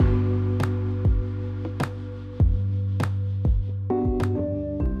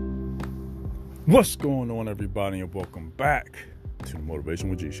What's going on, everybody, and welcome back to the Motivation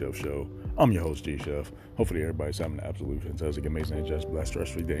with G-Chef show. I'm your host, G-Chef. Hopefully everybody's having an absolutely fantastic, amazing, and just blessed,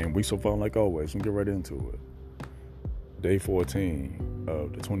 stress-free day, and we so far like always. We'll get right into it. Day 14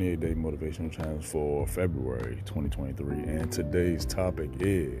 of the 28-day motivational challenge for February 2023, and today's topic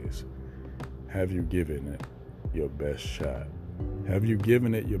is, have you given it your best shot? Have you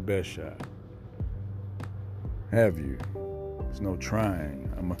given it your best shot? Have you? There's no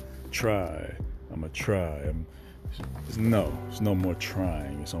trying. I'm going to try. It's no more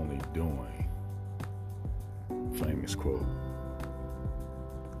trying. It's only doing. Famous quote.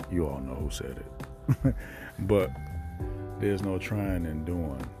 You all know who said it. But there's no trying and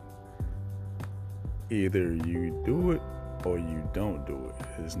doing. Either you do it or you don't do it.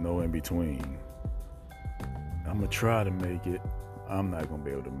 There's no in between. I'm going to try to make it. I'm not going to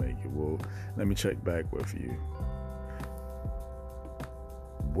be able to make it. Well, let me check back with you.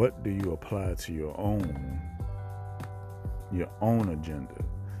 What do you apply to your own agenda?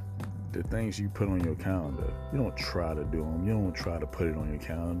 The things you put on your calendar. You don't try to do them. You don't try to put it on your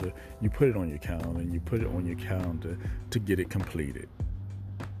calendar. You put it on your calendar, and you put it on your calendar to get it completed.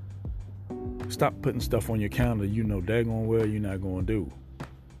 Stop putting stuff on your calendar you know daggone well you're not going to do.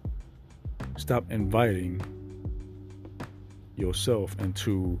 Stop inviting yourself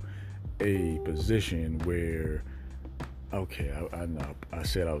into a position where, okay, I know I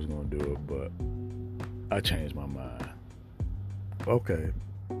said I was going to do it, but I changed my mind. Okay,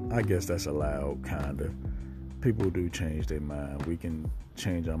 I guess that's allowed, kind of. People do change their mind. We can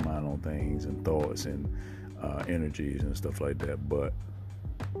change our mind on things and thoughts and energies and stuff like that, but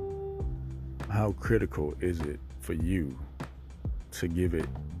how critical is it for you to give it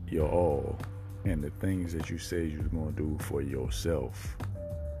your all and the things that you said you were going to do for yourself,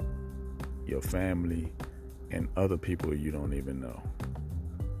 your family, and other people you don't even know?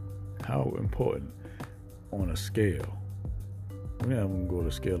 How important on a scale? We're not going to go to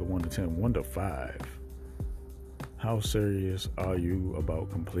a scale of 1 to 10, 1 to 5. How serious are you about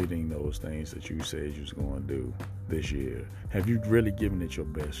completing those things that you said you was going to do this year? Have you really given it your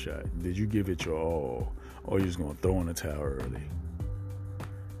best shot? Did you give it your all? Or are you just going to throw in the towel early?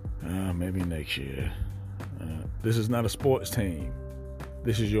 Maybe next year. This is not a sports team.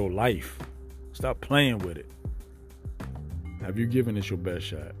 This is your life. Stop playing with it. Have you given it your best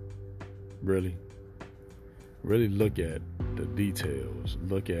shot? Really? Really look at the details.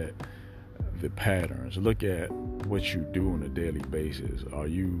 Look at the patterns. Look at what you do on a daily basis. Are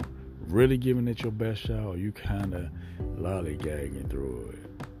you really giving it your best shot, or are you kind of lollygagging through it?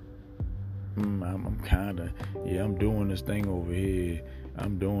 I'm doing this thing over here.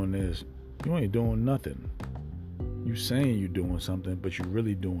 I'm doing this. You ain't doing nothing. You saying you doing something, but you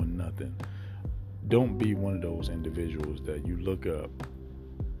really doing nothing. Don't be one of those individuals that you look up,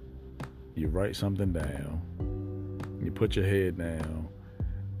 you write something down, you put your head down,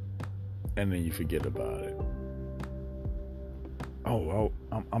 and then you forget about it.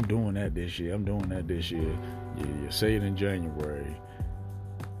 I'm doing that this year. You say it in January,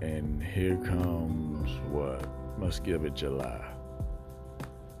 and here comes what? Must give it July.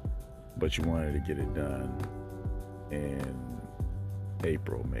 But you wanted to get it done in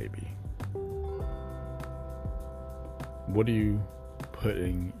April, maybe. What are you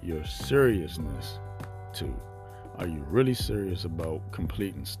putting your seriousness to? Are you really serious about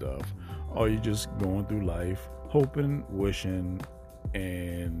completing stuff? Or are you just going through life hoping, wishing,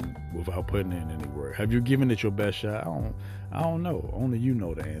 and without putting in any work? Have you given it your best shot? I don't know. Only you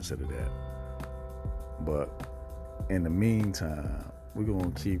know the answer to that. But in the meantime, we're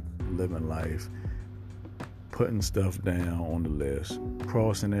going to keep living life, putting stuff down on the list,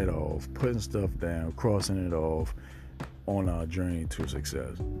 crossing it off, putting stuff down, crossing it off on our journey to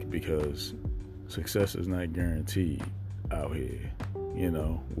success, because success is not guaranteed out here. You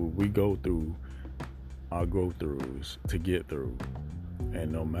know, we go through our go-throughs to get through,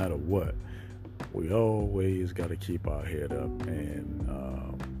 and no matter what, we always got to keep our head up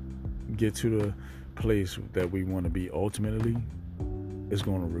and get to the place that we want to be. Ultimately, it's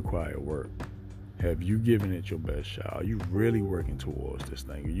going to require work. Have you given it your best shot? Are you really working towards this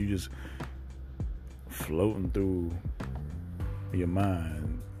thing? Are you just floating through your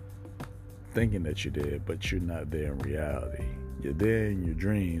mind thinking that you're there, but you're not there in reality? You're there in your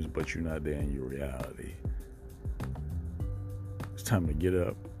dreams, but you're not there in your reality. It's time to get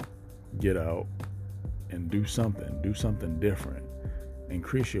up, get out, and do something different.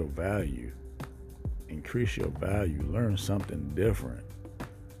 Increase your value. Learn something different.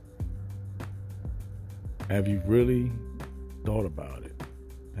 Have you really thought about it?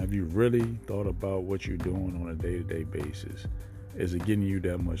 Have you really thought about what you're doing on a day-to-day basis? Is it getting you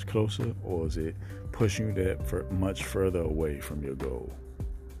that much closer, or is it pushing you that much further away from your goal?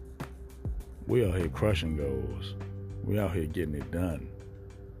 We out here crushing goals. We out here getting it done.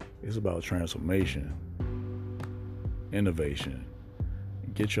 It's about transformation, innovation.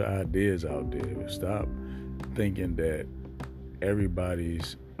 Get your ideas out there. Stop thinking that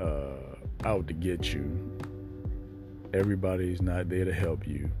everybody's out to get you. Everybody's not there to help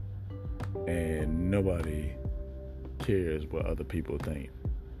you, and nobody cares what other people think.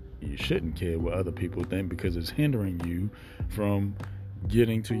 You shouldn't care what other people think, because it's hindering you from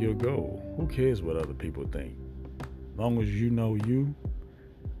getting to your goal. Who cares what other people think? As long as you know you,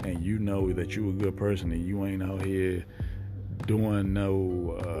 and you know that you a good person, and you ain't out here doing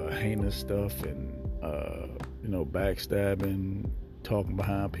no heinous stuff and backstabbing, talking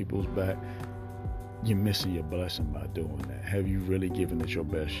behind people's back, you're missing your blessing by doing that. Have you really given it your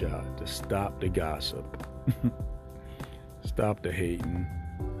best shot to stop the gossip? Stop the hating.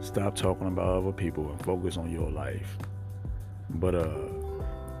 Stop talking about other people and focus on your life. But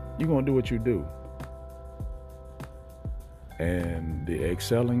you're going to do what you do. And the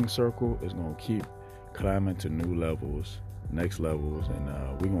excelling circle is going to keep climbing to new levels, next levels, and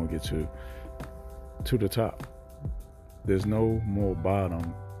we're going to get to the top. There's no more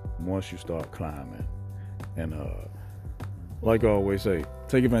bottom once you start climbing. And like I always say,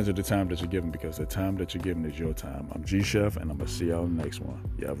 take advantage of the time that you're given, because the time that you're given is your time. I'm G Chef, and I'm going to see y'all in the next one.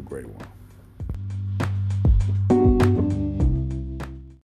 You have a great one.